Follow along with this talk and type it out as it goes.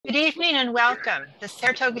Good evening and welcome. The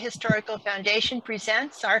Saratoga Historical Foundation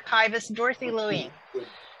presents Archivist Dorothy Leung.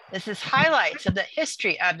 This is highlights of the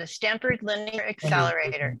history of the Stanford Linear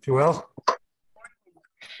Accelerator. If you will.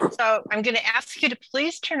 So I'm going to ask you to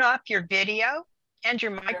please turn off your video and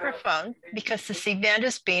your microphone because this event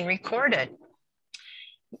is being recorded.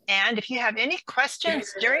 And if you have any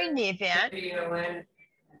questions during the event,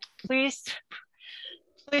 please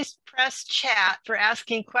press chat for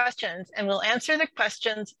asking questions and we'll answer the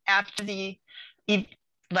questions after the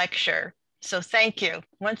lecture. So thank you.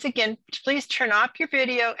 Once again, please turn off your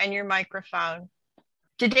video and your microphone.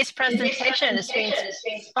 Today's presentation is being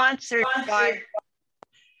sponsored by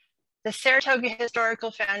the Saratoga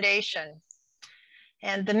Historical Foundation.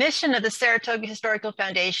 And the mission of the Saratoga Historical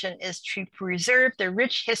Foundation is to preserve the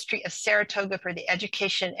rich history of Saratoga for the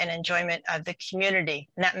education and enjoyment of the community.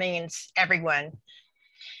 And that means everyone.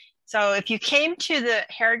 So if you came to the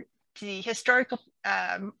historical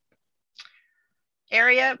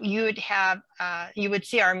area, you would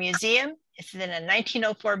see our museum. It's in a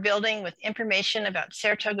 1904 building with information about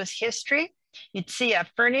Saratoga's history. You'd see a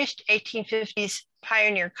furnished 1850s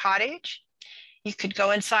pioneer cottage. You could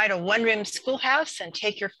go inside a one-room schoolhouse and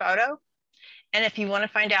take your photo. And if you want to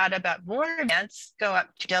find out about more events, go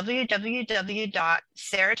up to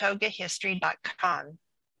www.saratogahistory.com.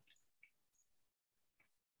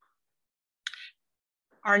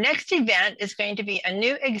 Our next event is going to be a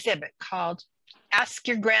new exhibit called Ask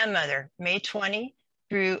Your Grandmother, May 20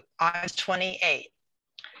 through August 28.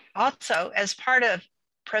 Also, as part of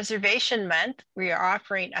Preservation Month, we are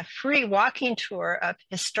offering a free walking tour of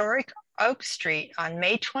historic Oak Street on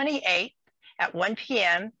May 28th at 1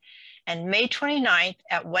 p.m. and May 29th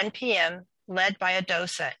at 1 p.m. led by a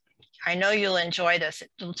docent. I know you'll enjoy this.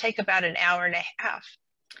 It'll take about an hour and a half.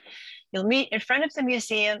 You'll meet in front of the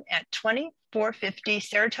museum at 2450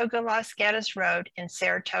 Saratoga Los Gatos Road in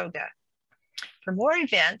Saratoga. For more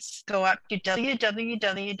events, go up to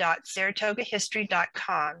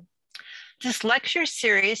www.saratogahistory.com. This lecture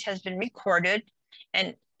series has been recorded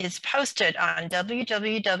and is posted on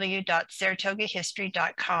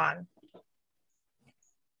www.saratogahistory.com.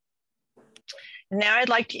 Now I'd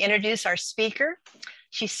like to introduce our speaker.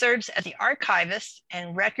 She serves as the archivist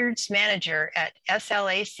and records manager at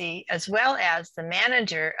SLAC, as well as the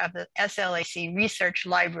manager of the SLAC Research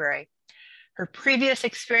Library. Her previous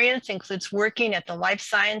experience includes working at the Life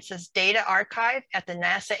Sciences Data Archive at the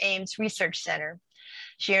NASA Ames Research Center.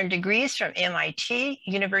 She earned degrees from MIT,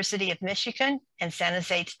 University of Michigan, and San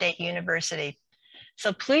Jose State University.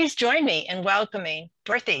 So please join me in welcoming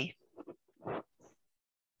Dorothy.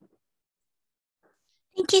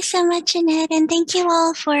 Thank you so much, Annette, and thank you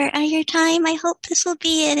all for your time. I hope this will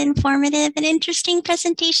be an informative and interesting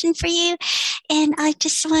presentation for you. And I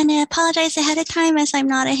just want to apologize ahead of time as I'm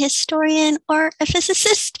not a historian or a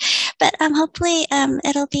physicist, but hopefully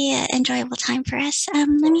it'll be an enjoyable time for us. Let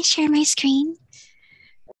me share my screen.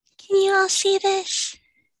 Can you all see this?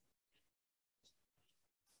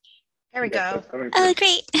 There we go. Oh,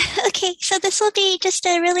 great. Okay, so this will be just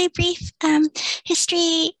a really brief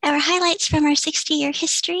history or highlights from our 60-year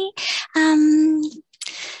history. Oh,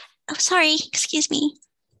 sorry, excuse me.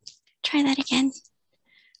 Try that again.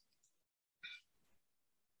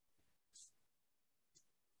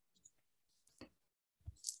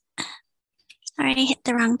 Sorry, I hit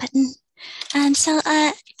the wrong button. So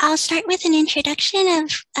I'll start with an introduction of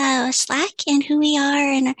SLAC and who we are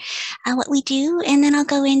and what we do, and then I'll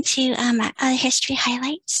go into history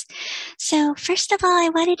highlights. So first of all, I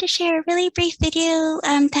wanted to share a really brief video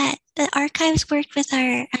that the archives worked with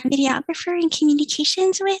our videographer in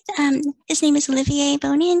communications with. His name is Olivier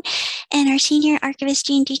Bonin, and our senior archivist,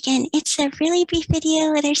 Jean Deacon. It's a really brief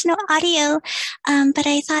video. There's no audio, but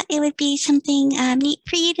I thought it would be something neat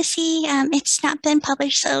for you to see. It's not been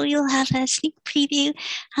published, so you'll have a sneak preview.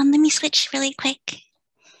 Let me switch really quick.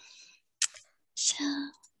 So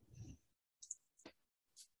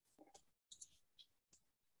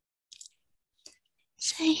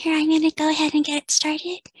here I'm going to go ahead and get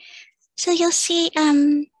started. So you'll see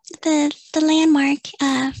the landmark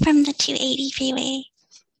from the 280 freeway.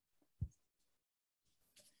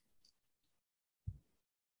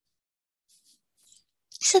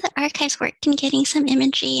 So the archives worked in getting some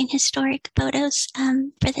imagery and historic photos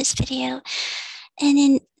for this video. And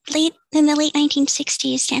in the late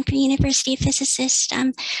 1960s, Stanford University physicists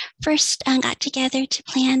first got together to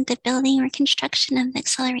plan the building or construction of the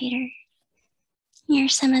accelerator. Here are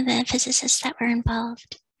some of the physicists that were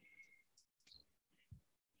involved.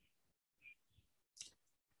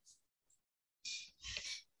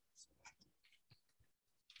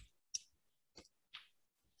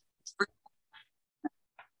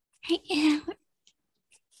 Right, yeah.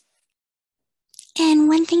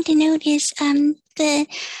 thing to note is the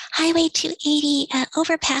Highway 280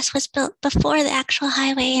 overpass was built before the actual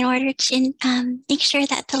highway in order to make sure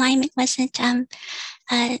that the alignment wasn't,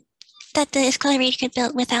 that the accelerator could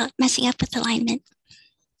build without messing up with alignment.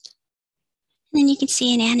 And then you can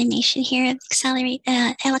see an animation here of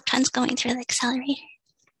electrons going through the accelerator.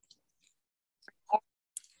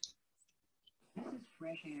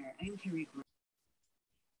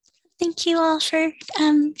 Thank you all for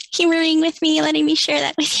humoring with me, letting me share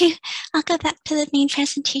that with you. I'll go back to the main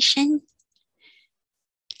presentation.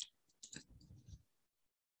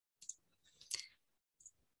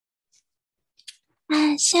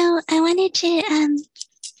 So I wanted to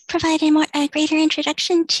provide a greater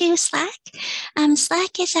introduction to SLAC.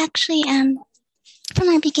 SLAC is actually, from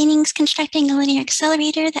our beginnings, constructing a linear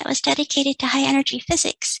accelerator that was dedicated to high energy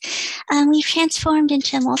physics. We've transformed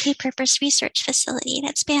into a multi-purpose research facility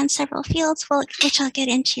that spans several fields, which I'll get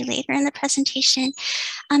into later in the presentation.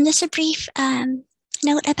 Just a brief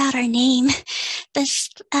note about our name. The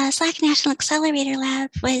SLAC National Accelerator Lab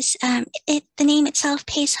was, the name itself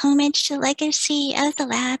pays homage to the legacy of the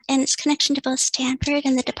lab and its connection to both Stanford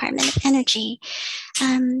and the Department of Energy.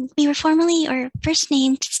 We were first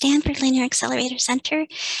named Stanford Linear Accelerator Center,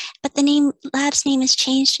 but the lab's name was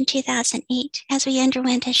changed in 2008 as we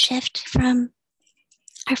underwent a shift from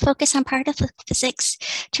our focus on particle physics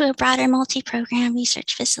to a broader multi-program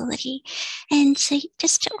research facility. And so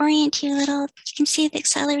just to orient you a little, you can see the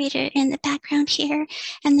accelerator in the background here,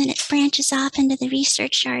 and then it branches off into the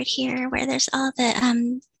research yard here where there's all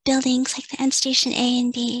the buildings like the end station A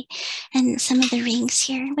and B and some of the rings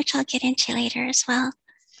here, which I'll get into later as well.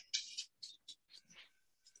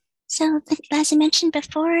 So as I mentioned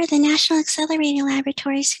before, the National Accelerator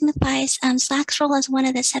Laboratory signifies SLAC's role as one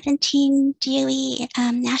of the 17 DOE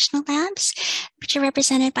national labs, which are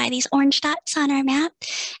represented by these orange dots on our map.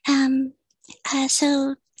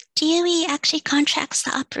 So DOE actually contracts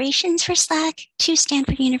the operations for SLAC to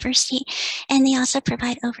Stanford University, and they also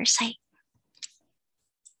provide oversight.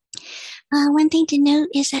 One thing to note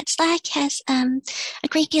is that SLAC has a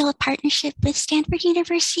great deal of partnership with Stanford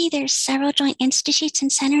University. There's several joint institutes and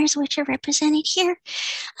centers which are represented here.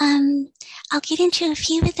 I'll get into a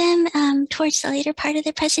few of them towards the later part of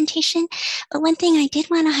the presentation. But one thing I did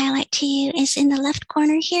want to highlight to you is in the left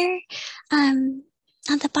corner here, on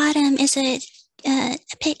the bottom is a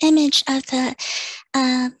image of the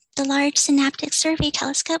Large Synaptic Survey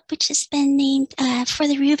Telescope, which has been named for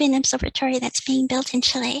the Rubin Observatory that's being built in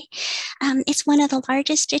Chile. It's one of the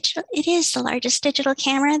largest the largest digital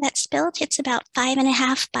camera that's built. It's about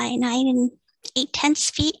 5.5 by 9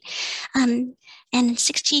 8/10 feet. And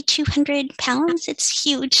 6,200 pounds. It's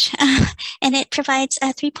huge, and it provides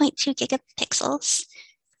 3.2 gigapixels.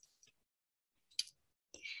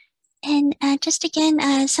 And just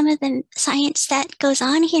again, some of the science that goes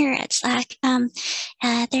on here at SLAC,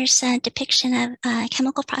 there's a depiction of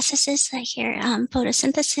chemical processes here,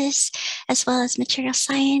 photosynthesis, as well as material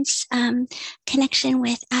science, connection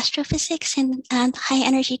with astrophysics and high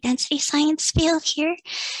energy density science field here,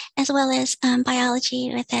 as well as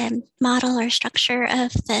biology with a model or structure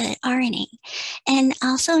of the RNA. And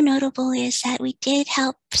also notable is that we did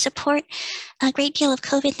help support a great deal of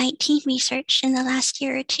COVID-19 research in the last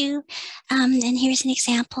year or two. And here's an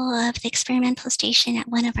example of the experimental station at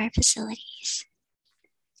one of our facilities.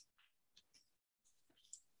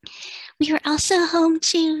 We were also home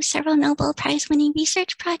to several Nobel Prize winning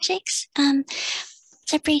research projects,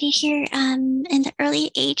 separated here in the early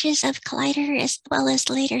ages of collider as well as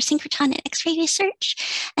later synchrotron and X-ray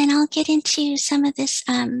research. And I'll get into some of this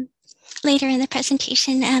later in the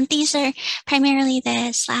presentation. These are primarily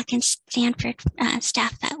the SLAC and Stanford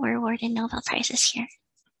staff that were awarded Nobel Prizes here.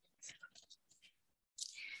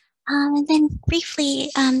 And then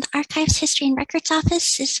briefly, the Archives, History, and Records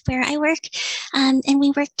Office is where I work. And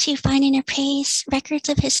we work to find and appraise records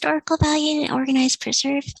of historical value and organize,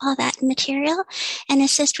 preserve all that material and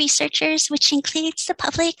assist researchers, which includes the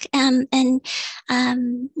public and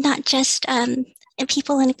not just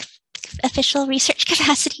people in official research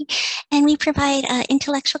capacity. And we provide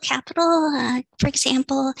intellectual capital, for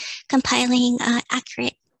example, compiling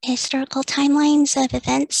accurate historical timelines of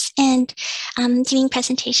events and doing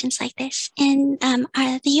presentations like this. And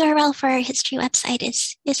the URL for our history website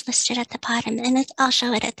is listed at the bottom, and I'll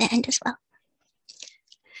show it at the end as well.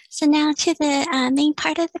 So now to the main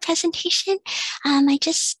part of the presentation. I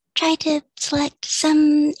just tried to select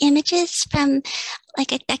some images from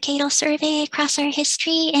like a decadal survey across our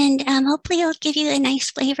history, and hopefully it'll give you a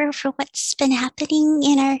nice flavor for what's been happening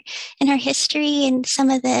in our history and some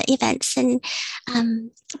of the events and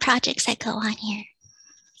projects that go on here.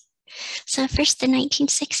 So first, the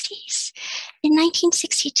 1960s. In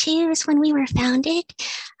 1962 is when we were founded.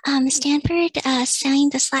 Stanford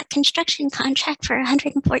signed the SLAC construction contract for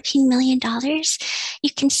 $114 million. You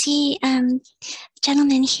can see the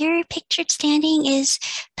gentleman here pictured standing is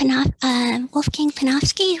Wolfgang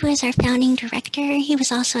Panofsky, who is our founding director. He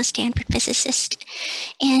was also a Stanford physicist,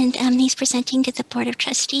 and he's presenting to the Board of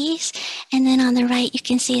Trustees. And then on the right, you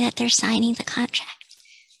can see that they're signing the contract.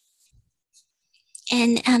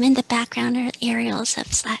 And in the background are aerials of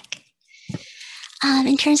SLAC.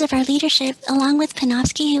 In terms of our leadership, along with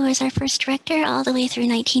Panofsky, who was our first director all the way through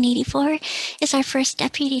 1984, is our first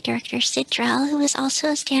deputy director, Sid Drell, who was also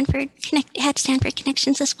had Stanford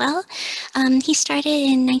connections as well. He started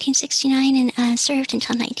in 1969 and served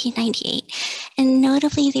until 1998. And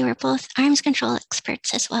notably, they were both arms control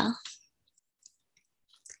experts as well.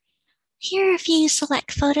 Here are a few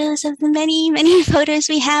select photos of the many, many photos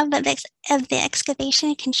we have of the excavation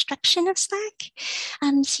and construction of SLAC.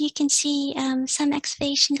 So you can see some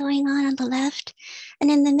excavation going on the left.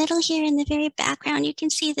 And in the middle here in the very background, you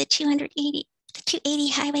can see the 280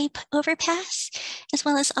 highway overpass, as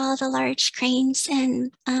well as all the large cranes.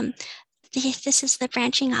 And this is the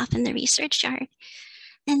branching off in the research yard.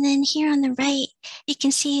 And then here on the right, you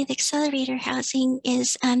can see the accelerator housing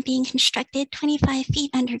is being constructed 25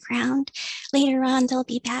 feet underground. Later on, there'll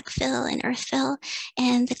be backfill and earthfill,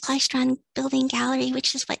 and the Klystron building gallery,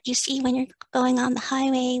 which is what you see when you're going on the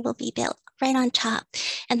highway, will be built right on top.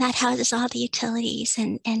 And that houses all the utilities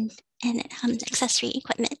and accessory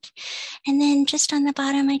equipment. And then just on the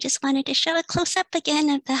bottom, I just wanted to show a close-up again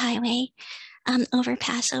of the highway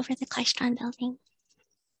overpass over the Klystron building.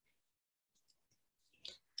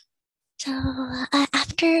 So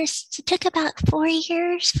it took about 4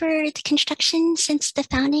 years for the construction since the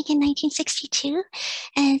founding in 1962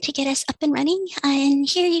 and to get us up and running. And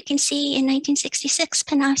here you can see in 1966,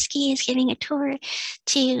 Panofsky is giving a tour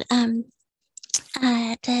to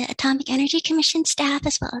the Atomic Energy Commission staff,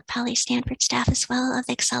 as well as probably Stanford staff as well of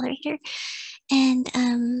the accelerator. And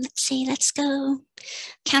let's see, let's go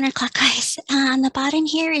counterclockwise. On the bottom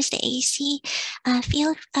here is the AC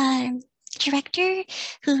field director,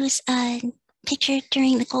 who's pictured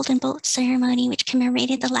during the Golden Bolt ceremony, which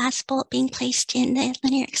commemorated the last bolt being placed in the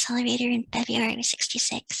linear accelerator in February of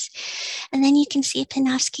 '66. And then you can see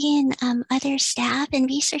Panofsky and other staff and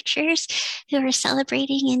researchers who are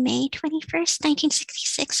celebrating in May 21st,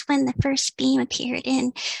 1966, when the first beam appeared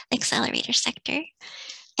in the accelerator sector.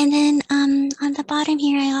 And then on the bottom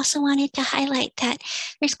here, I also wanted to highlight that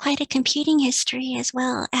there's quite a computing history as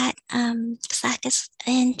well at SLAC.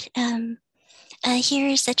 And here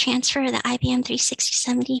is the transfer of the IBM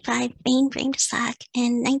 36075 mainframe to SLAC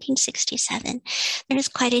in 1967. There's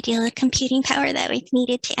quite a deal of computing power that we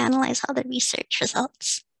needed to analyze all the research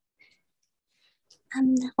results.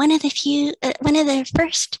 One of the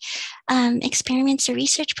first experiments or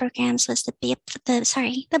research programs was the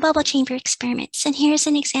bubble chamber experiments. And here's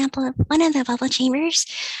an example of one of the bubble chambers.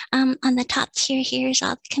 On the top tier here is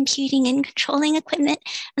all the computing and controlling equipment,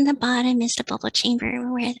 and the bottom is the bubble chamber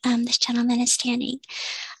where this gentleman is standing.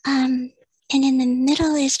 And in the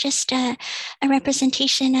middle is just a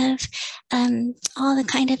representation of all the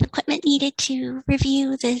kind of equipment needed to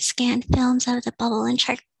review the scanned films of the bubble and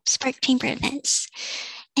spark chamber events.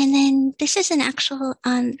 And then this is an actual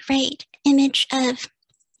right image of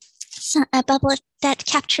a bubble that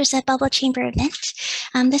captures a bubble chamber event.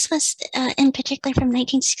 This was in particular from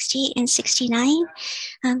 1968 and 69.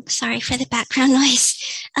 Sorry for the background noise.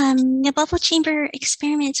 The bubble chamber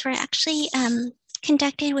experiments were actually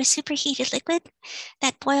conducted with superheated liquid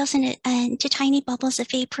that boils into tiny bubbles of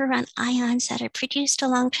vapor on ions that are produced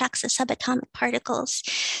along tracks of subatomic particles.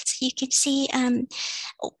 So you can see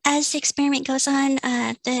as the experiment goes on,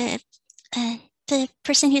 the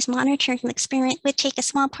person who's monitoring the experiment would take a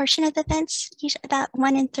small portion of the events, usually about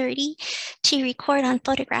 1 in 30, to record on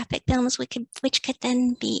photographic films, which could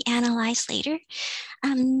then be analyzed later.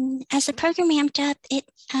 As the program ramped up, it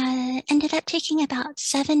ended up taking about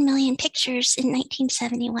 7 million pictures in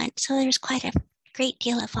 1971. So there's quite a great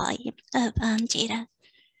deal of volume of data.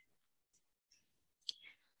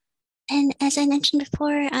 And as I mentioned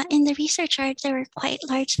before, in the research yard, there were quite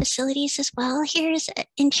large facilities as well. Here's an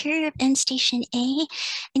interior of End Station A,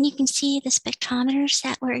 and you can see the spectrometers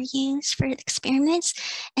that were used for the experiments.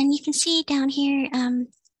 And you can see down here, a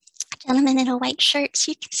gentleman in a white shirt,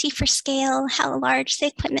 so you can see for scale how large the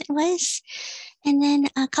equipment was. And then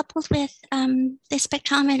coupled with the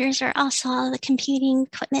spectrometers are also all the computing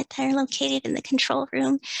equipment that are located in the control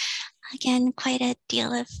room. Again, quite a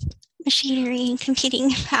deal of machinery and computing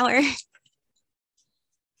power.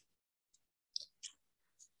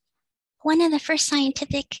 one of the first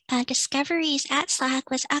scientific discoveries at SLAC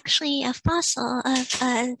was actually a fossil of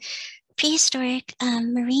a prehistoric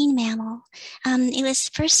marine mammal. It was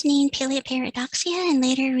first named Paleoparadoxia and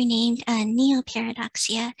later renamed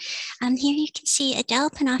Neoparadoxia. Here you can see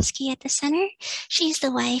Adele Panofsky at the center. She's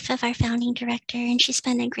the wife of our founding director, and she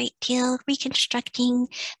spent a great deal reconstructing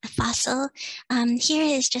the fossil. Here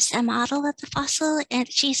is just a model of the fossil,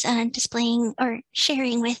 and she's displaying or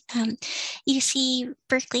sharing with UC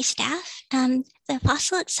Berkeley staff. The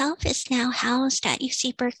fossil itself is now housed at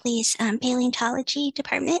UC Berkeley's paleontology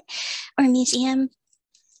department or museum.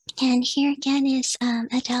 And here again is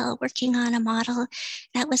Adele working on a model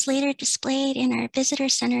that was later displayed in our visitor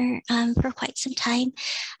center for quite some time.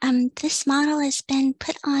 This model has been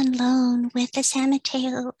put on loan with the San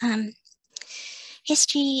Mateo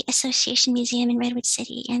History Association Museum in Redwood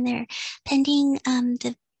City, and they're pending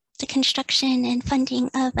the construction and funding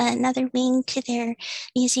of another wing to their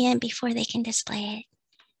museum before they can display it.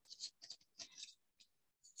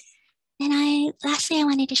 And lastly, I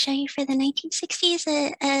wanted to show you for the 1960s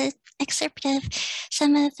an excerpt of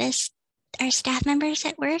some of our staff members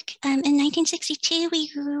at work. In 1962,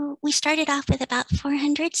 we started off with about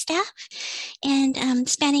 400 staff and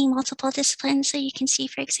spanning multiple disciplines. So you can see,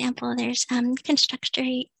 for example, there's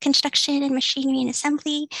construction and machinery and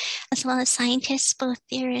assembly, as well as scientists, both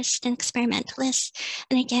theorists and experimentalists.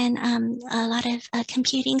 And again, a lot of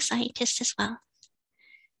computing scientists as well.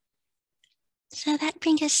 So that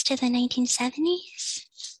brings us to the 1970s.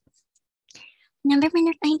 November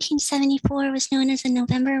 1974 was known as the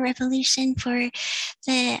November Revolution for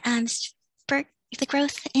the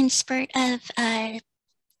growth and spurt of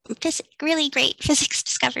really great physics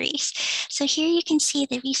discoveries. So here you can see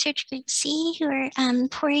the research group C who are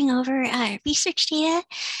poring over research data.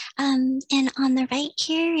 And on the right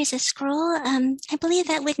here is a scroll. I believe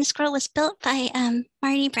that wooden scroll was built by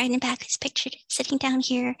Marty Breidenbach, who's pictured sitting down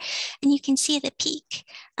here. And you can see the peak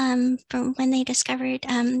from when they discovered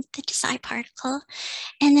the psi particle.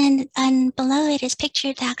 And then below it is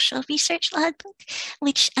pictured the actual research logbook,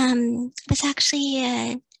 which was actually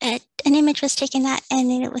an image was taken that,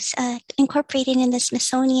 and it was incorporated in the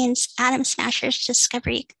Smithsonian's Atom Smashers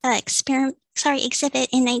Discovery exhibit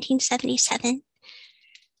in 1977.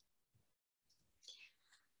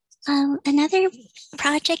 Another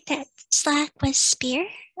project at SLAC was SPEAR,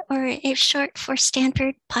 or it's short for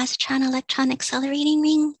Stanford Positron Electron Accelerating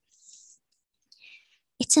Ring.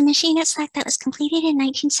 It's a machine at SLAC that was completed in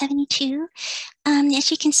 1972.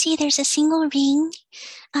 As you can see, there's a single ring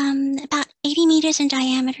about 80 meters in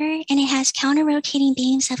diameter, and it has counter-rotating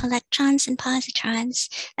beams of electrons and positrons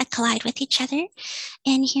that collide with each other.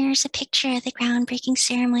 And here's a picture of the groundbreaking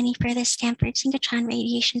ceremony for the Stanford Synchrotron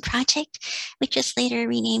Radiation Project, which was later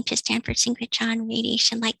renamed to Stanford Synchrotron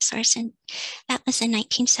Radiation Light Source, and that was in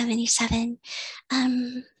 1977.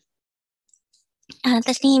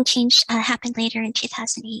 The name change happened later in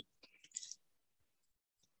 2008.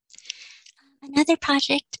 Another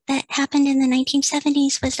project that happened in the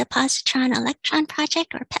 1970s was the Positron Electron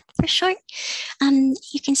Project, or PEP for short.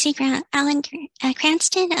 You can see Alan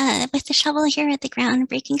Cranston with the shovel here at the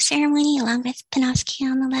groundbreaking ceremony, along with Panofsky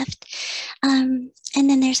on the left. And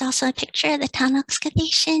then there's also a picture of the tunnel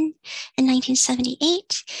excavation in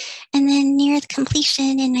 1978. And then near the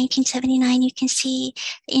completion in 1979, you can see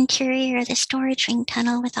the interior of the storage ring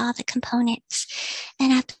tunnel with all the components.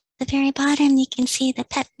 And at the very bottom, you can see the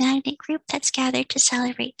PEP magnet group that's gathered to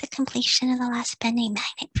celebrate the completion of the last bending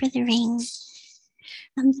magnet for the ring.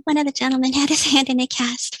 One of the gentlemen had his hand in a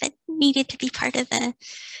cast, but needed to be part of the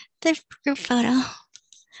group photo.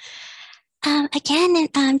 Again,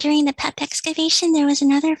 during the PEP excavation, there was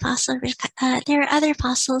another fossil. There are other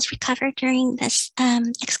fossils recovered during this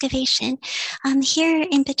excavation. Here,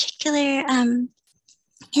 in particular,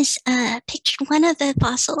 is pictured one of the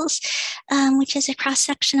fossils, which is a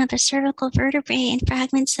cross-section of a cervical vertebrae and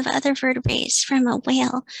fragments of other vertebrae from a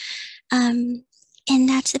whale. And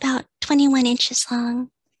that's about 21 inches long.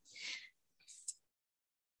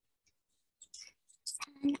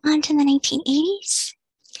 And on to the 1980s.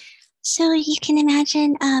 So you can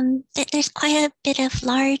imagine that there's quite a bit of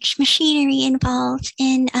large machinery involved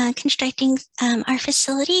in constructing our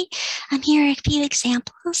facility. Here are a few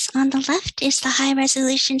examples. On the left is the high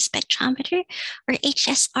resolution spectrometer, or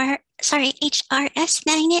HSR HRS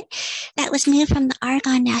magnet that was moved from the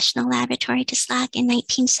Argonne National Laboratory to SLAC in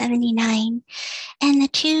 1979. And the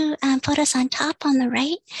two photos on top on the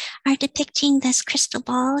right are depicting this crystal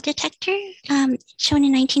ball detector shown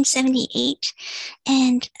in 1978.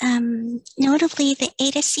 And notably, the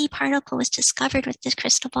Eta C particle was discovered with this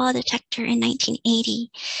crystal ball detector in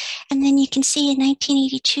 1980. And then you can see in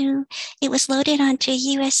 1982, it was loaded onto a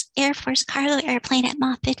US Air Force cargo airplane at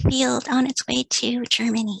Moffett Field on its way to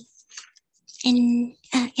Germany in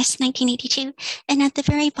 1982. And at the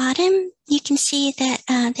very bottom, you can see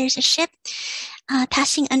that there's a ship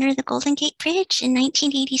passing under the Golden Gate Bridge in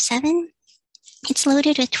 1987. It's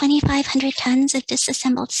loaded with 2,500 tons of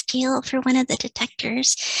disassembled steel for one of the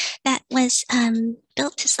detectors that was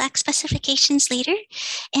built to SLAC specifications later,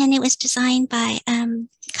 and it was designed by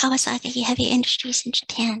Kawasaki Heavy Industries in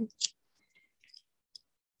Japan.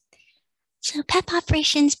 So PEP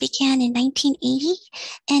operations began in 1980,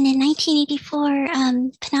 and in 1984,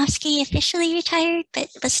 Panofsky officially retired, but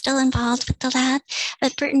was still involved with the lab,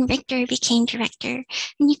 but Burton Richter became director.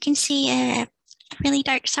 And you can see a really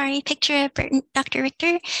dark, picture of Dr.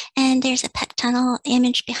 Richter, and there's a PEP tunnel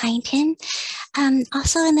image behind him.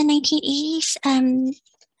 Also in the 1980s,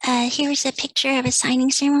 here's a picture of a signing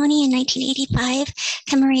ceremony in 1985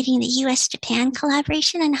 commemorating the US-Japan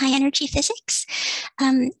collaboration on high energy physics.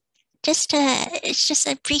 It's just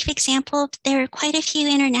a brief example. There were quite a few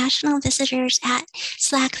international visitors at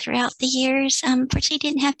SLAC throughout the years. Unfortunately,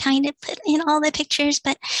 didn't have time to put in all the pictures,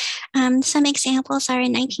 but some examples are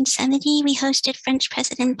in 1970, we hosted French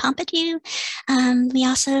President Pompidou. We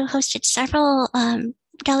also hosted several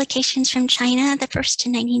delegations from China, the first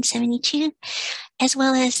in 1972, as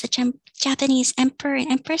well as the Japanese Emperor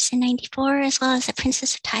and Empress in 94, as well as the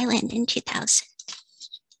Princess of Thailand in 2000.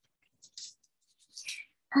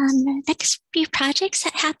 The next few projects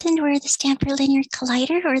that happened were the Stanford Linear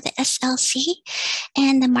Collider, or the SLC,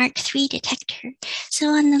 and the Mark III detector.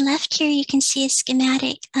 So on the left here, you can see a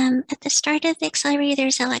schematic. At the start of the accelerator,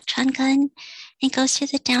 there's an electron gun. It goes through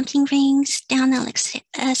the damping rings, down the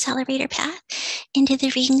accelerator path, into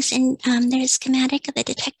the rings, and there's a schematic of the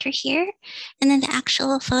detector here, and then the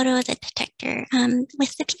actual photo of the detector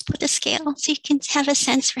with the scale, so you can have a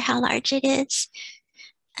sense for how large it is.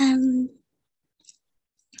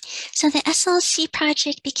 So the SLC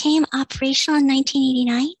project became operational in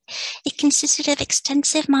 1989. It consisted of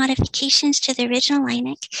extensive modifications to the original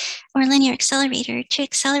LINAC, or linear accelerator, to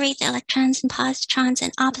accelerate the electrons and positrons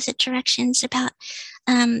in opposite directions about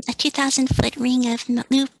a 2,000-foot ring of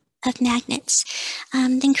magnets.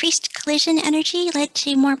 The increased collision energy led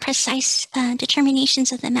to more precise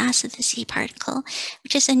determinations of the mass of the Z particle,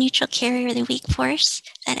 which is a neutral carrier of the weak force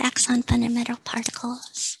that acts on fundamental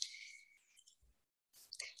particles.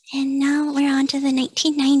 And now we're on to the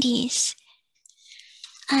 1990s.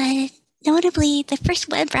 Notably, the first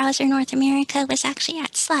web browser in North America was actually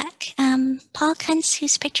at SLAC. Paul Kuntz,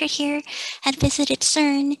 whose picture here, had visited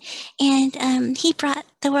CERN, and he brought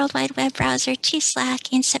the World Wide Web browser to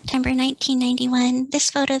SLAC in September 1991. This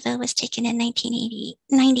photo, though, was taken in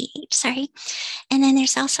 1998. And then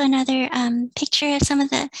there's also another picture of some of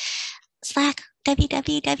the SLAC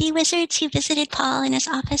www wizards who visited Paul in his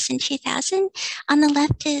office in 2000. On the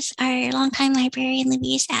left is our longtime librarian,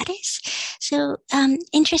 Louise Addis. So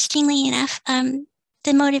interestingly enough,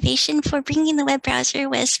 the motivation for bringing the web browser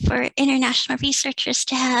was for international researchers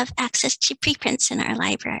to have access to preprints in our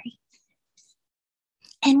library.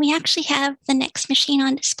 And we actually have the next machine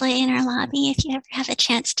on display in our lobby if you ever have a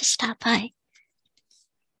chance to stop by.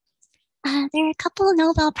 There are a couple of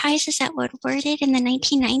Nobel Prizes that were awarded in the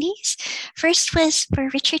 1990s. First was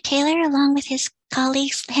for Richard Taylor, along with his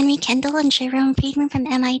colleagues Henry Kendall and Jerome Friedman from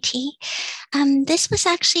MIT. This was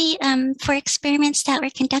actually for experiments that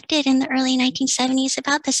were conducted in the early 1970s,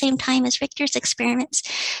 about the same time as Richter's experiments,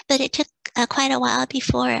 but it took quite a while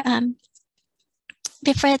before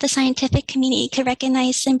the scientific community could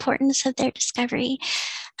recognize the importance of their discovery.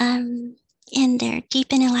 In their deep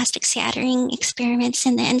and elastic scattering experiments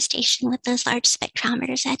in the end station with those large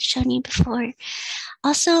spectrometers I'd shown you before.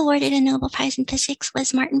 Also awarded a Nobel Prize in Physics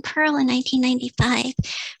was Martin Pearl in 1995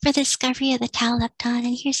 for the discovery of the tau lepton.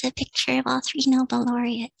 And here's a picture of all three Nobel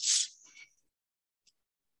laureates.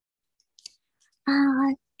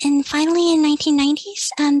 And finally, in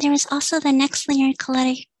 1990s, there was also the Next Linear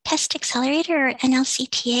Collider Test Accelerator, or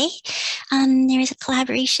NLCTA. There was a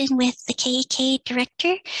collaboration with the KEK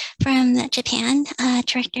director from Japan,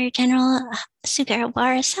 Director General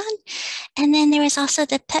Sugawara-san. And then there was also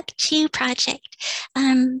the PEP2 project.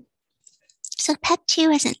 So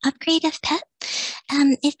PEP2 is an upgrade of PEP.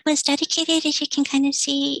 It was dedicated, as you can kind of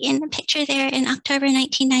see in the picture there, in October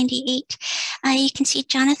 1998. You can see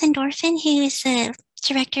Jonathan Dorfin, who is the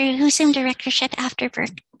director, who assumed directorship after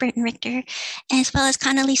Burton Richter, as well as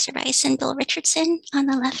Condoleezza Rice and Bill Richardson on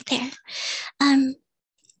the left there.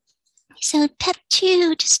 So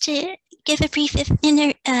PEP2, just to give a brief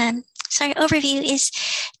overview, is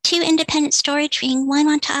 2 independent storage ring, one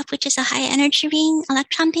on top, which is a high energy ring,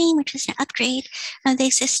 electron beam, which was an upgrade of the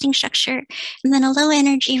existing structure, and then a low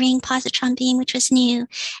energy ring, positron beam, which was new.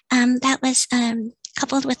 That was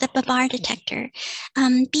coupled with a Babar detector.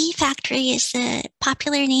 B factory is the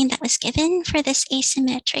popular name that was given for this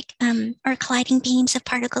asymmetric or colliding beams of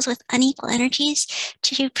particles with unequal energies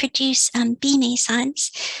to produce B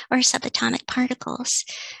mesons or subatomic particles.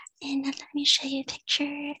 And let me show you a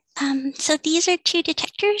picture. So these are 2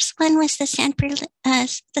 detectors. One was the Stanford, the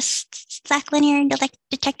SLAC linear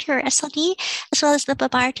detector, or SLD, as well as the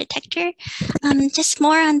Babar detector. Just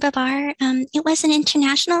more on Babar. It was an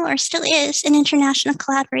international, or still is, an international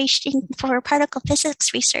collaboration for particle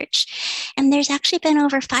physics research. And there's actually been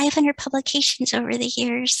over 500 publications over the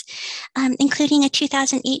years, including a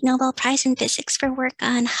 2008 Nobel Prize in Physics for work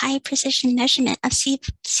on high precision measurement of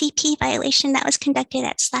CP violation that was conducted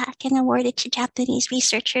at SLAC and awarded to Japanese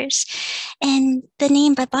researchers. And the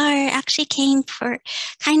name Babar actually came through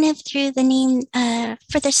the name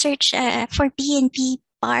for the search for B and B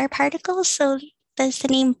bar particles. So that's the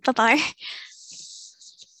name Babar.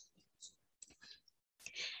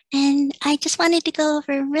 And I just wanted to go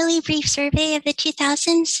over a really brief survey of the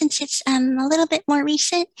 2000s since it's a little bit more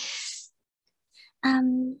recent.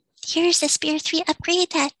 Here's the SPEAR-3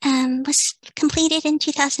 upgrade that was completed in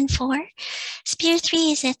 2004.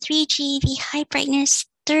 SPEAR-3 is a 3 GeV high brightness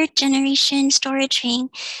 3rd generation storage ring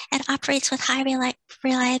that operates with high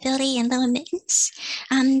reliability and low emittance.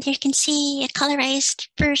 You can see a colorized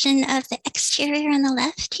version of the exterior on the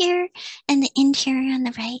left here and the interior on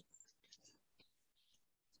the right.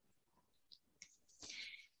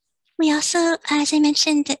 We also, as I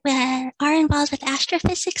mentioned, are involved with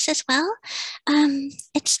astrophysics as well.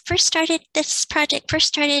 This project first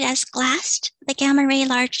started as GLAST, the Gamma Ray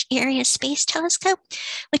Large Area Space Telescope,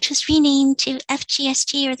 which was renamed to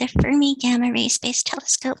FGST, or the Fermi Gamma Ray Space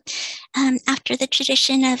Telescope, after the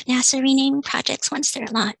tradition of NASA renaming projects once they're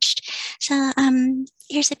launched. So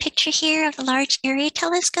here's a picture here of the Large Area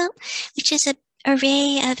Telescope, which is a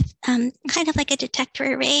array of kind of like a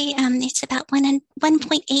detector array. It's about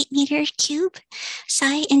 1.8 meter cube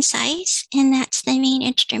in size, and that's the main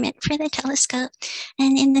instrument for the telescope.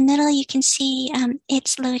 And in the middle, you can see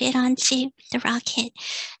it's loaded onto the rocket.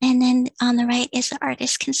 And then on the right is the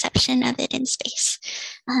artist's conception of it in space.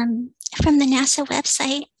 From the NASA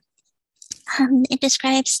website, it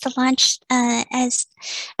describes the launch as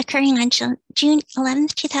occurring on June 11,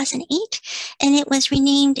 2008, and it was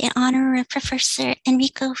renamed in honor of Professor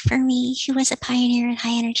Enrico Fermi, who was a pioneer in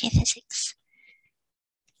high energy physics.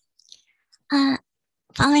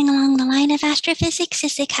 Following along the line of astrophysics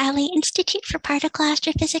is the Kavli Institute for Particle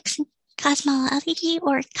Astrophysics and Cosmology,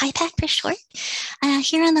 or KIPAC for short.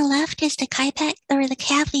 Here on the left is the KIPAC, or the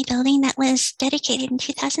Kavli building, that was dedicated in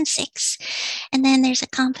 2006. And then there's a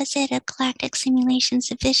composite of galactic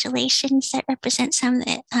simulations of visualizations that represent some of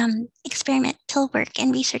the experimental work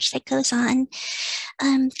and research that goes on.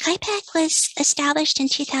 KIPAC was established in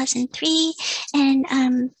 2003,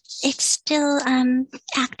 and it's still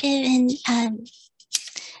active and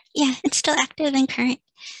it's still active and current.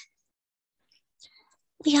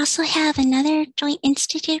 We also have another joint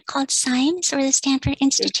institute called SIMES, or the Stanford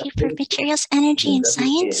Institute for Materials, Energy, and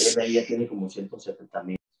Science.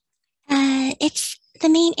 The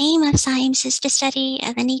main aim of SIMES is to study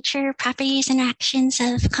the nature, properties, and actions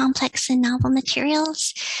of complex and novel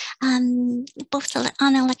materials, both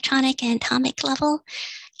on electronic and atomic level,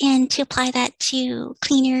 and to apply that to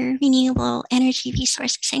cleaner, renewable energy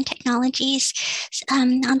resources and technologies.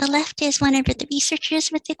 On the left is one of the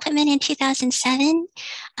researchers with the equipment in 2007.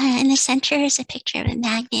 In the center is a picture of a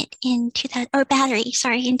magnet in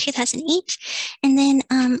 2008. And then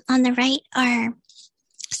on the right are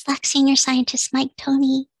SLAC senior scientist Mike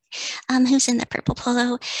Toney, who's in the purple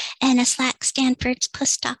polo, and a SLAC Stanford's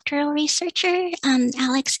postdoctoral researcher,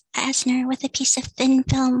 Alex Asner, with a piece of thin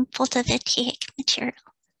film photovoltaic material.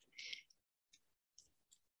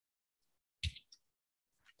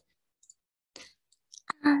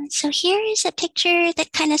 So here is a picture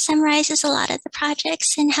that kind of summarizes a lot of the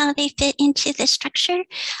projects and how they fit into the structure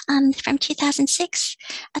from 2006.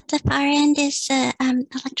 At the far end is the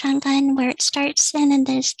electron gun where it starts, and then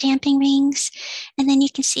there's damping rings. And then you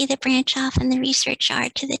can see the branch off in the research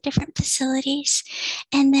yard to the different facilities.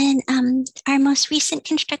 And then our most recent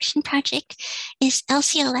construction project is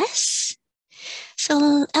LCLS.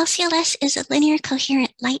 So LCLS is a linear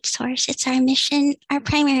coherent light source. It's our mission, our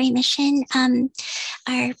primary mission,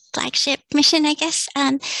 our flagship mission, I guess.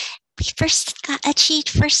 We first achieved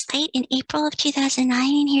first light in April of 2009.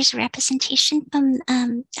 And here's a representation from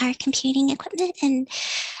our computing equipment. And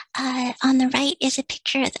on the right is a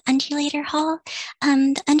picture of the undulator hall.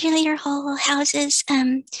 The undulator hall houses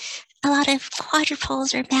a lot of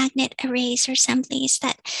quadrupoles or magnet arrays or assemblies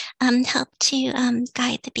that help to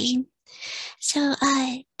guide the beam. So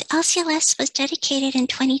the LCLS was dedicated in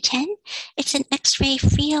 2010. It's an X-ray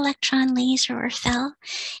free electron laser, or FEL.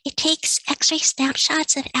 It takes X-ray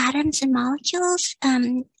snapshots of atoms and molecules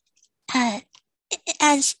at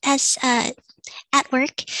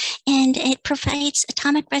work, and it provides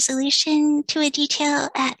atomic resolution to a detail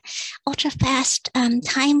at ultra-fast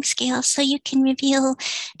time scale, so you can reveal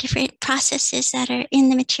different processes that are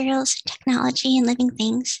in the materials, technology, and living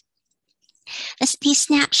things. These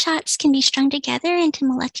snapshots can be strung together into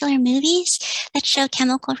molecular movies that show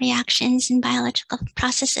chemical reactions and biological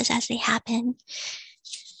processes as they happen.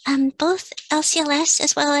 Both LCLS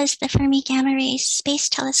as well as the Fermi Gamma Ray Space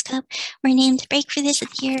Telescope were named Breakthroughs of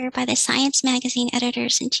the Year by the Science magazine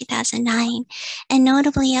editors in 2009. And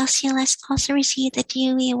notably, LCLS also received the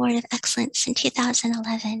DOE Award of Excellence in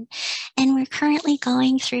 2011. And we're currently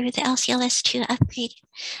going through the LCLS-2 upgrade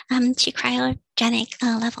to cryogenic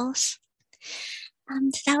levels.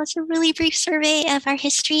 So that was a really brief survey of our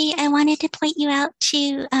history. I wanted to point you out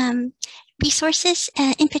to resources,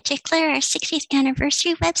 in particular our 60th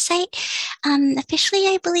anniversary website. Officially,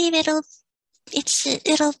 I believe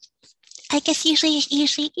I guess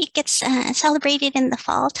usually it gets celebrated in the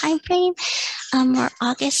fall timeframe, or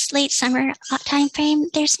August, late summer timeframe.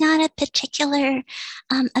 There's not a particular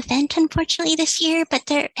event, unfortunately, this year, but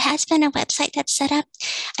there has been a website that's set up.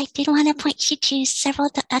 I did want to point you to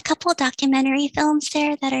a couple documentary films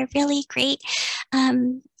there that are really great.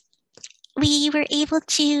 We were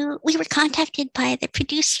contacted by the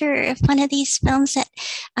producer of one of these films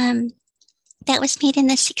that was made in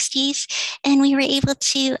the 60s, and we were able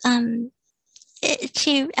to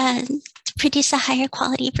produce a higher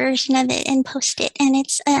quality version of it and post it, and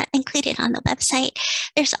it's included on the website.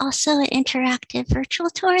 There's also an interactive virtual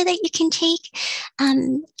tour that you can take.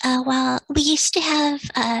 While we used to have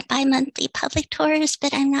bi-monthly public tours,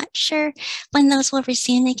 but I'm not sure when those will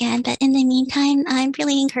resume again. But in the meantime, I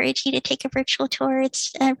really encourage you to take a virtual tour.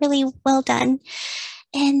 It's really well done.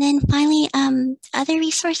 And then finally, other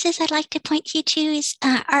resources I'd like to point you to is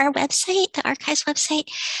our website, the archives website.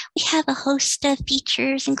 We have a host of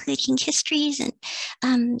features, including histories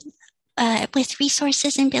and with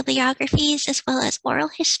resources and bibliographies, as well as oral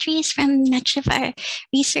histories from much of our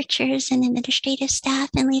researchers and administrative staff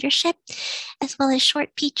and leadership, as well as short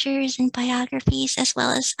features and biographies, as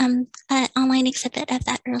well as an online exhibit of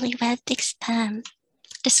that early web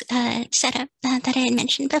setup that I had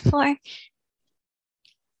mentioned before.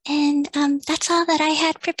 And that's all that I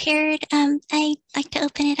had prepared. I'd like to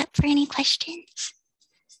open it up for any questions.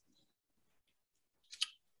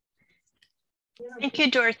 Thank you,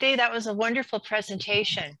 Dorothy. That was a wonderful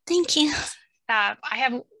presentation. Thank you. I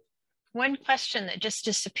have one question that just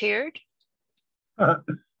disappeared. I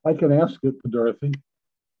can ask it to Dorothy.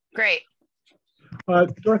 Great.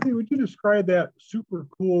 Dorothy, would you describe that super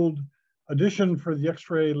cooled addition for the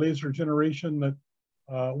X-ray laser generation, that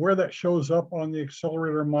where that shows up on the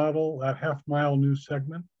accelerator model, that half-mile new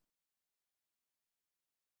segment?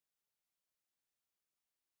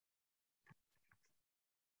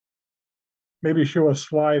 Maybe show a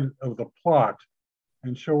slide of the plot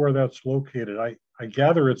and show where that's located. I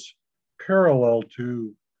gather it's parallel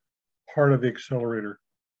to part of the accelerator.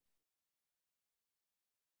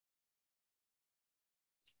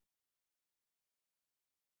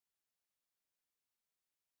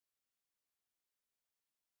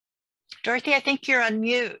 Dorothy, I think you're on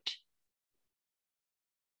mute.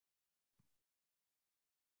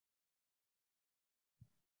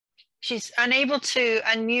 She's unable to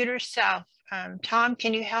unmute herself. Tom,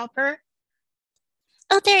 can you help her?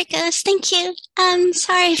 Oh, there it goes. Thank you.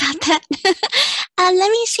 Sorry about that.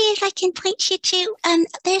 Let me see if I can point you to,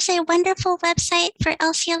 there's a wonderful website for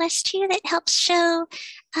LCLS2 that helps show,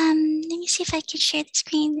 let me see if I can share the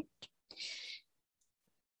screen.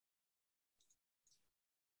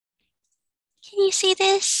 Can you see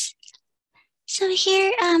this? So So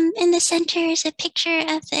here in the center is a picture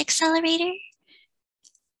of the accelerator.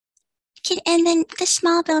 And then the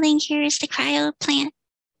small building here is the cryo plant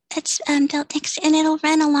that's built next, and it'll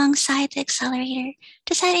run alongside the accelerator.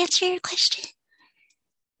 Does that answer your question?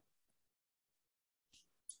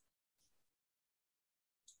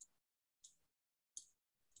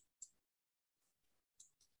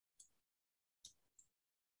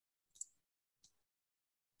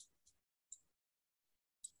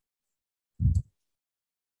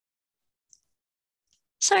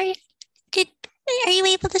 Sorry, are you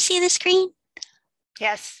able to see the screen?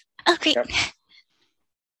 Yes. Oh, great. Yep.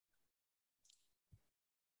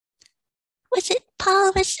 Was it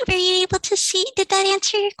Paul? Were you able to see? Did that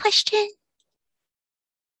answer your question?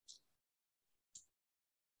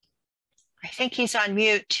 I think he's on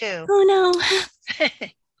mute too. Oh no.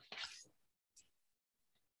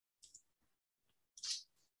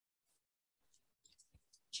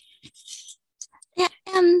 Yeah,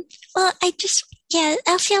 well,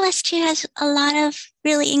 LCLS2 has a lot of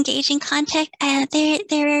really engaging content.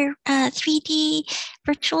 There are 3D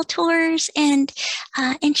virtual tours and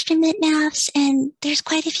instrument maps, and there's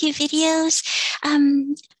quite a few videos.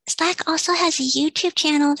 SLAC also has a YouTube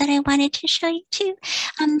channel that I wanted to show you too.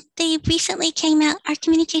 They recently came out, our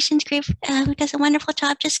communications group, who does a wonderful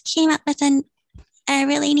job, just came out with a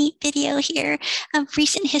really neat video here of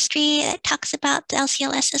recent history that talks about the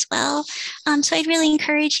LCLS as well. So I'd really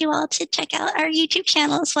encourage you all to check out our YouTube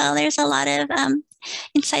channel as well. There's a lot of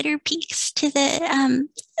insider peeks to the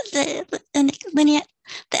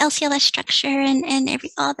LCLS structure and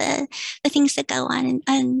all the things that go on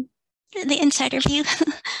in the insider view.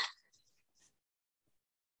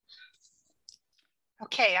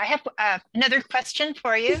 Okay, I have another question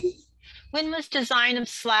for you. When was design of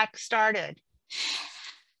SLAC started?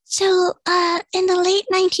 So in the late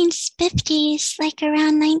 1950s, like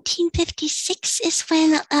around 1956 is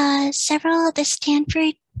when several of the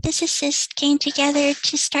Stanford physicists came together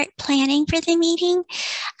to start planning for the meeting.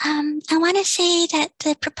 I want to say that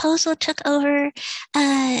the proposal took over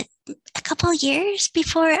a couple years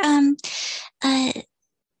before and a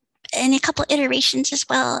couple iterations as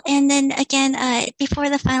well. And then again, before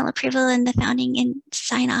the final approval and the founding and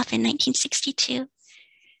sign off in 1962.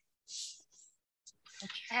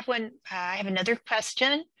 I have another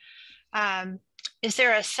question. Is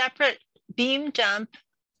there a separate beam dump,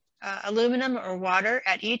 aluminum or water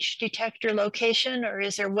at each detector location, or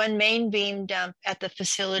is there one main beam dump at the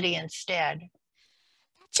facility instead?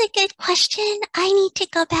 That's a good question. I need to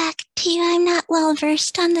go back to you. I'm not well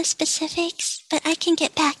versed on the specifics, but I can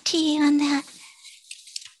get back to you on that.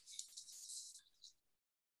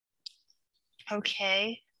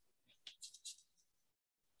 Okay.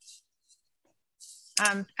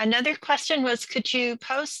 Another question was, could you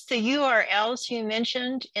post the URLs you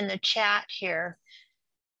mentioned in the chat here?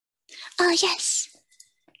 Oh, yes.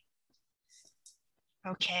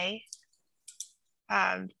 Okay.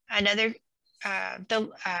 Another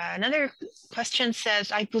question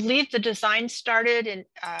says, I believe the design started in,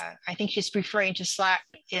 I think she's referring to SLAC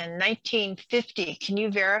in 1950. Can you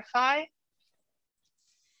verify?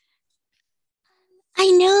 I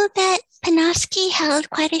know that Panofsky held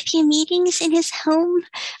quite a few meetings in his home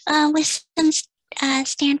with some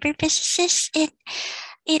Stanford physicists. They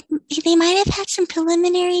might have had some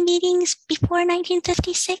preliminary meetings before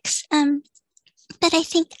 1956, but I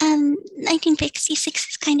think 1956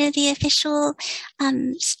 is kind of the official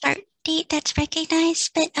start date that's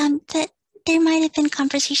recognized, but that there might have been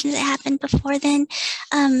conversations that happened before then.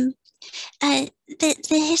 The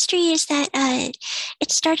history is that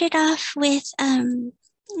it started off with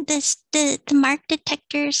the mark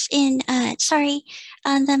detectors in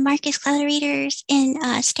the mark accelerators in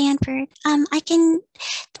Stanford.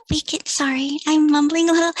 Sorry, I'm mumbling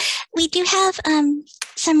a little. We do have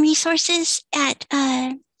some resources at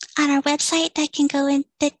on our website that can go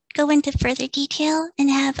into further detail and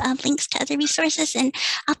have links to other resources, and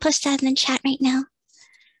I'll post that in the chat right now.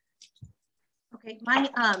 Okay,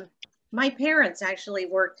 my parents actually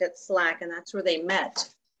worked at SLAC, and that's where they met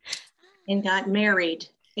and got married,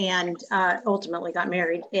 and ultimately got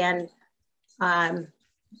married. And I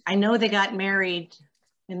know they got married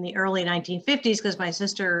in the early 1950s because my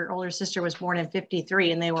older sister was born in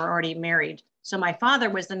 53, and they were already married. So my father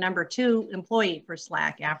was the #2 employee for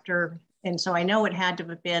SLAC after, and so I know it had to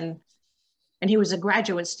have been, and he was a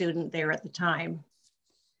graduate student there at the time.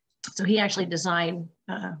 So he actually designed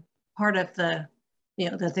part of the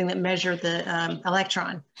the thing that measured the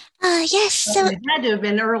electron. Yes. So it had to have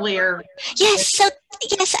been earlier. Yes. So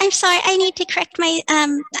yes, I'm sorry. I need to correct my.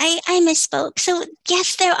 I misspoke. So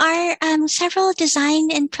yes, there are several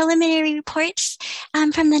design and preliminary reports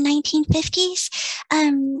from the 1950s.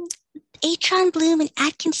 Atron, Bloom, and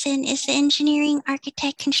Atkinson is the engineering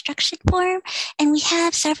architect construction form. And we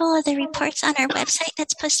have several of the reports on our website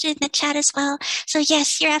that's posted in the chat as well. So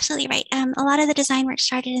yes, you're absolutely right. A lot of the design work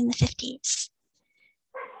started in the 50s.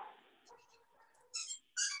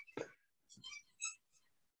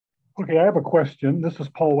 Okay, I have a question. This is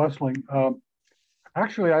Paul Wessling.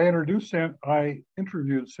 Actually, I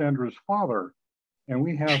interviewed Sandra's father, and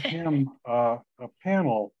we have him a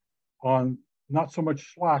panel on not so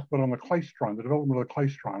much SLAC, but on the klystron, the development of the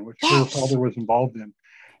klystron, which her father was involved in.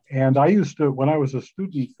 And I used to, when I was a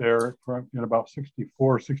student there in about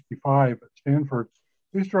 64, 65 at Stanford,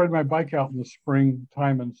 I used to ride my bike out in the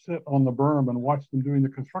springtime and sit on the berm and watch them doing the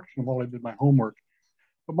construction while I did my homework.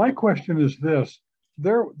 But my question is this.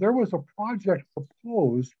 There was a project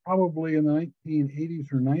proposed probably in the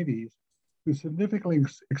 1980s or 90s to significantly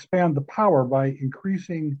expand the power by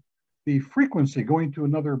increasing the frequency going to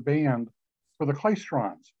another band for the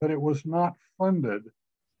klystrons, but it was not funded.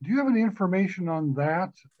 Do you have any information on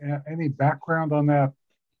that? Any background on that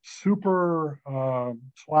super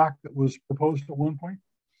SLAC that was proposed at one point?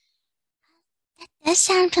 That does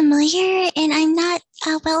sound familiar, and I'm not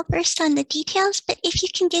well versed on the details, but if you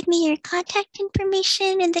can give me your contact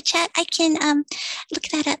information in the chat, I can look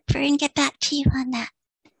that up and get back to you on that.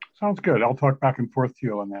 Sounds good. I'll talk back and forth to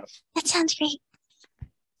you on that. That sounds great.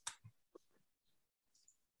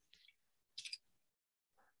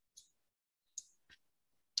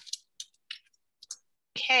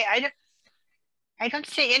 Okay, I don't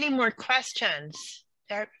see any more questions.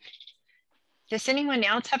 Does anyone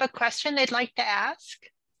else have a question they'd like to ask?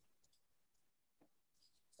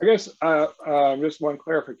 I guess just one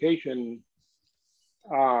clarification,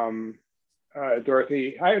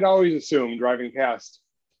 Dorothy. I had always assumed driving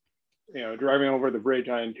over the bridge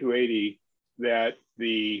on 280 that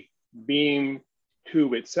the beam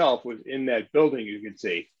tube itself was in that building you could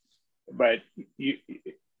see. But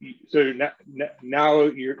so now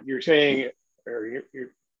you're saying, or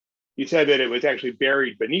you said that it was actually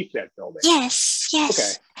buried beneath that building. Yes.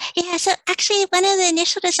 Okay. Yeah, so actually one of the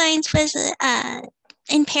initial designs was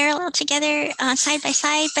in parallel together side by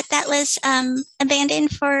side, but that was abandoned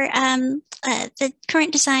for the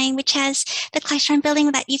current design, which has the klystron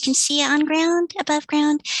building that you can see on ground, above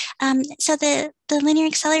ground. So the linear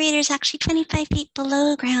accelerator is actually 25 feet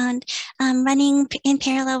below ground, running in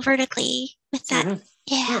parallel vertically with that. Mm-hmm.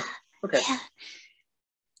 Yeah. Oh, okay. Yeah.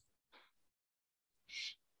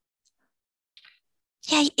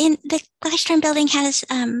 Yeah, in the klystron building has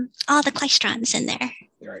all the klystrons in there.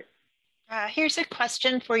 Right. Here's a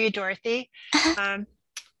question for you, Dorothy.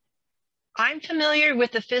 I'm familiar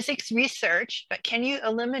with the physics research, but can you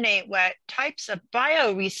illuminate what types of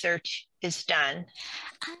bio research is done?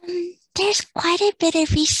 There's quite a bit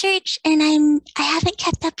of research, and I haven't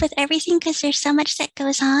kept up with everything because there's so much that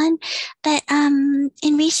goes on. But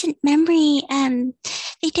in recent memory,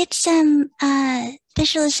 they did some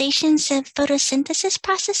visualizations of photosynthesis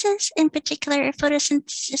processes, in particular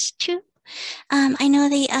photosynthesis 2. I know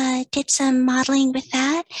they did some modeling with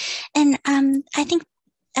that, and I think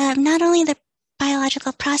not only the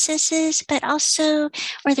biological processes, but also,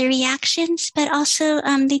 or the reactions, but also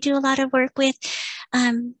they do a lot of work with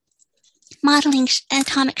modeling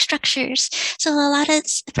atomic structures. So a lot of,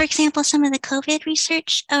 for example, some of the COVID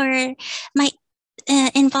research might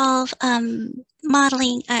involve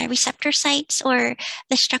modeling receptor sites or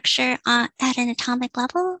the structure at an atomic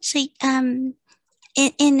level. So in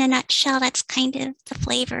a nutshell, that's kind of the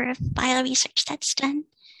flavor of bio research that's done.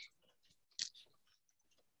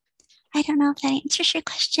 I don't know if that answers your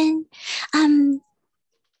question. I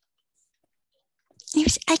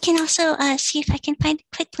can also see if I can find a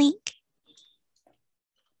quick link.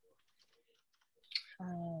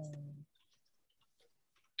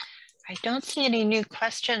 I don't see any new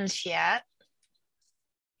questions yet.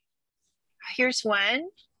 Here's one.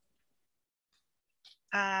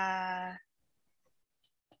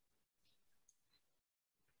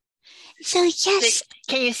 So yes.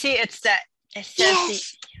 Can you see it says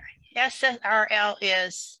yes. The SSRL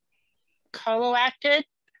is colloacted,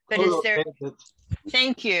 but is there?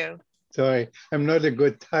 Thank you. Sorry, I'm not a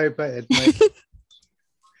good typer at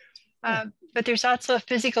my. But there's also a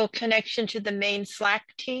physical connection to the main SLAC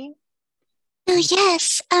team. Oh,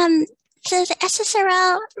 yes. So the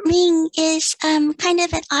SSRL ring is kind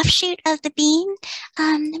of an offshoot of the beam.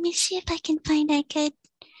 Let me see if I can find a good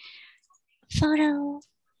photo.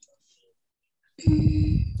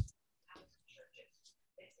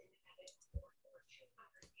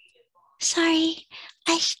 Sorry,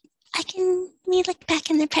 I can, let me look back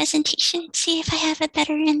in the presentation and see if I have a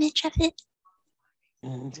better image of it.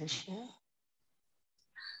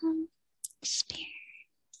 Spare.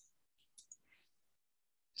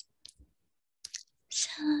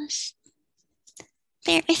 So,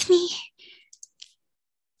 bear with me.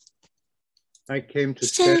 I came to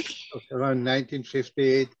Stanford around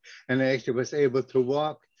 1958, and I actually was able to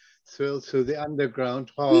walk through the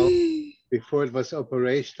underground hall before it was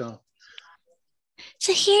operational.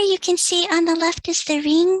 So here you can see on the left is the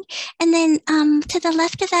ring, and then to the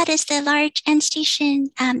left of that is the large end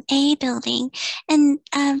station A building, and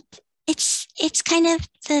it's kind of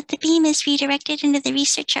the beam is redirected into the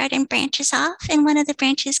research yard and branches off, and one of the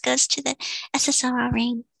branches goes to the SSRR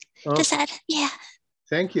ring. Oh. Does that, yeah.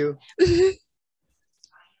 Thank you.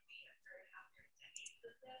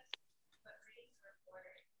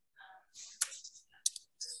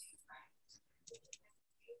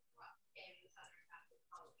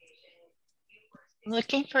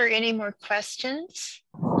 Looking for any more questions?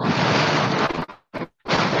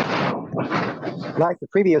 Like the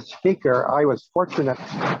previous speaker, I was fortunate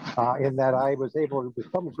in that I was able to,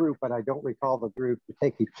 with some group, and I don't recall the group, to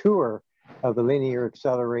take a tour of the linear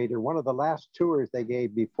accelerator, one of the last tours they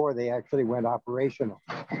gave before they actually went operational.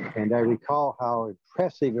 And I recall how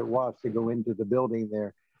impressive it was to go into the building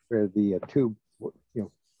there where the tube,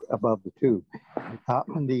 above the tube.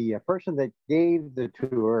 The person that gave the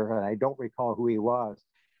tour, and I don't recall who he was,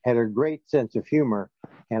 had a great sense of humor.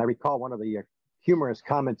 And I recall one of the humorous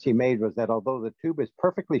comments he made was that although the tube is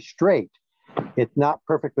perfectly straight, it's not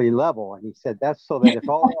perfectly level. And he said that's so that if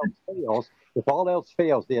all else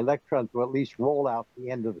fails, the electrons will at least roll out the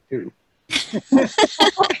end of the tube.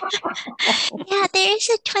 Yeah, there is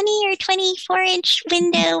a 20 or 24-inch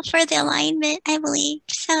window for the alignment, I believe.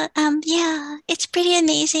 So yeah, it's pretty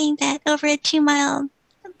amazing that over a 2-mile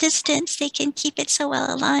distance, they can keep it so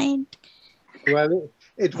well aligned. Well,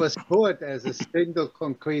 it was poured as a single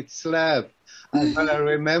concrete slab. But I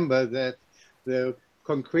remember that the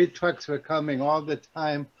concrete trucks were coming all the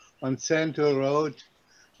time on Central Road,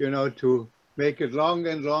 to make it longer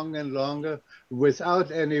and longer and longer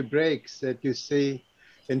without any breaks that you see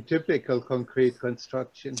in typical concrete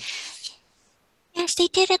construction. Yes, they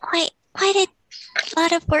did quite a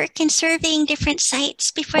lot of work in surveying different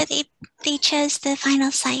sites before they chose the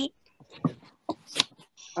final site.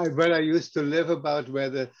 I used to live about where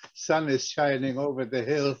the sun is shining over the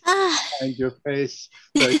hill behind your face,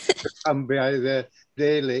 so I used to come by there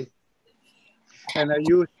daily. And I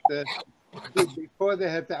used before they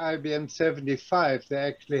had the IBM 75, they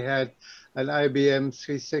actually had an IBM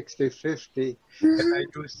 36050, and I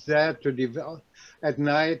used that to develop at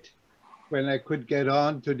night when I could get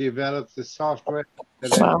on to develop the software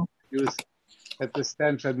that I used at the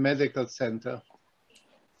Stanford Medical Center.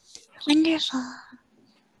 Wonderful.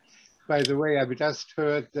 By the way, I've just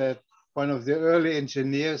heard that one of the early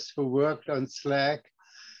engineers who worked on SLAC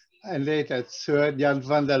and later CERN, Jan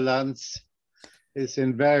van der Lans, is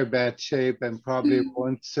in very bad shape and probably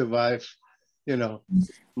won't survive,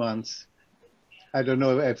 months. I don't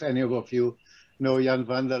know if any of you know Jan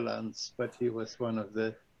van der Lans, but he was one of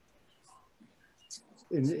the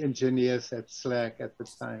engineers at SLAC at the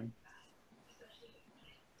time.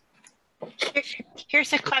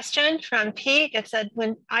 Here's a question from Pete. It said,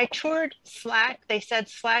 when I toured SLAC, they said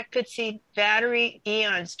SLAC could see battery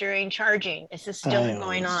eons during charging. Is this still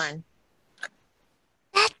going on?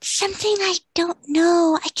 That's something I don't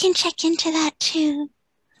know. I can check into that too.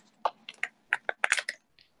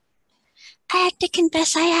 I have to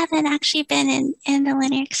confess, I haven't actually been in the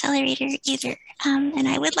linear accelerator either, and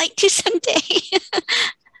I would like to someday.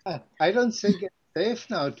 I don't think it's safe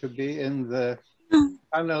now to be in the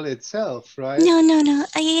tunnel itself, right? No.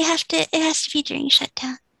 It has to be during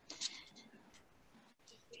shutdown.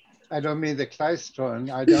 I don't mean the Klystron.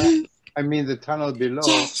 I mean the tunnel below.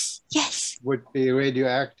 Yes. Would be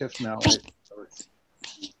radioactive now, I suppose.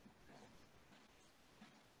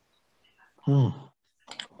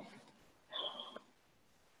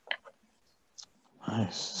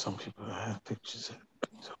 Nice. Some people have pictures.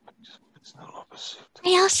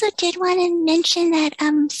 I also did want to mention that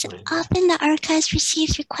often the archives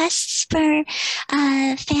receive requests for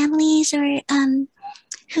families or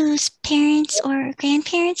whose parents or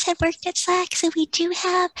grandparents have worked at SLAC. So we do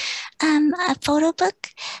have a photo book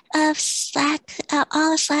of SLAC,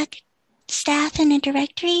 all of SLAC staff in a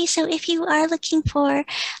directory. So if you are looking for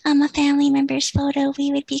a family member's photo,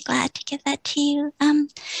 we would be glad to give that to you.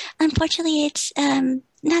 Unfortunately, it's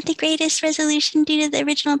not the greatest resolution due to the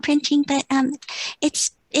original printing, but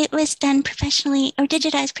it's it was done professionally or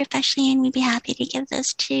digitized professionally, and we'd be happy to give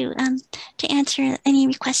those to answer any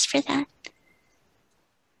requests for that.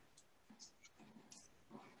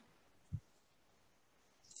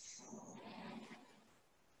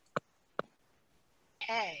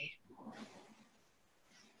 Okay.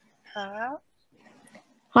 Hello?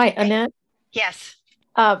 Hi, Annette. Yes.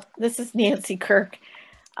 This is Nancy Kirk.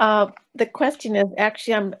 The question is,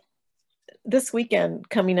 actually, this weekend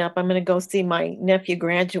coming up, I'm going to go see my nephew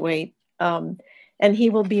graduate, and he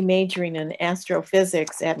will be majoring in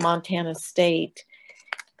astrophysics at Montana State.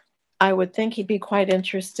 I would think he'd be quite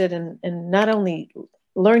interested in not only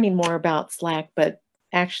learning more about SLAC, but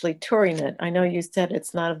actually touring it. I know you said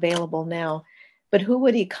it's not available now, but who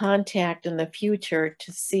would he contact in the future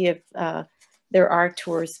to see if there are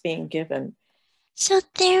tours being given? So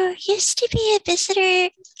there used to be a visitor,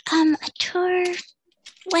 a tour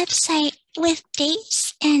website with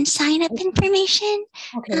dates and sign up information.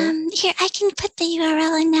 Okay. Here, I can put the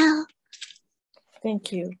URL in now.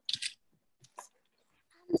 Thank you.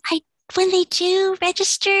 When they do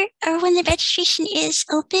register, or when the registration is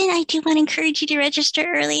open, I do want to encourage you to register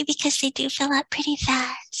early because they do fill up pretty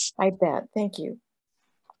fast. I bet. Thank you.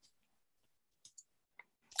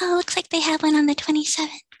 Oh, looks like they have one on the 27th.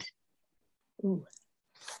 Ooh.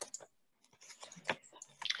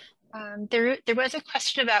 There was a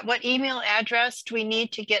question about what email address do we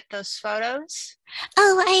need to get those photos?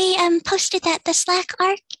 Oh, I posted that, the SLAC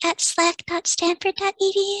arc at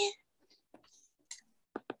slac.stanford.edu.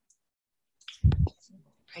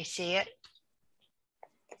 I see it.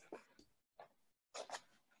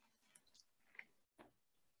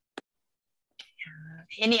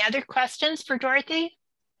 Any other questions for Dorothy?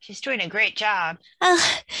 She's doing a great job. Oh,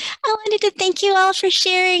 I wanted to thank you all for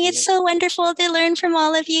sharing. It's so wonderful to learn from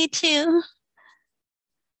all of you too.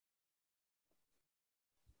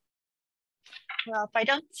 Well, if I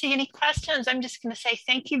don't see any questions, I'm just going to say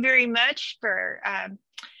thank you very much for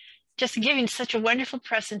just giving such a wonderful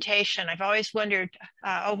presentation. I've always wondered,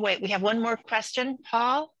 oh wait, we have one more question,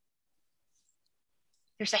 Paul?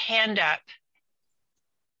 There's a hand up.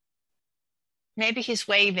 Maybe he's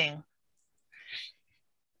waving.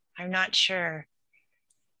 I'm not sure.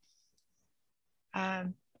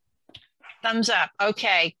 Thumbs up,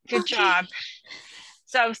 okay, good job.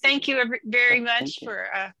 So thank you very much for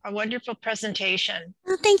a wonderful presentation.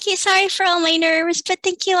 Well, thank you, sorry for all my nerves, but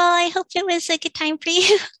thank you all. I hope it was a good time for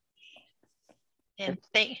you. And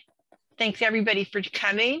thanks everybody for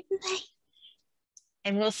coming. Bye.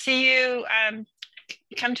 And we'll see you,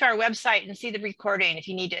 come to our website and see the recording if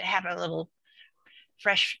you need to have a little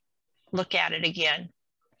fresh look at it again.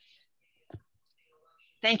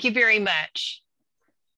 Thank you very much.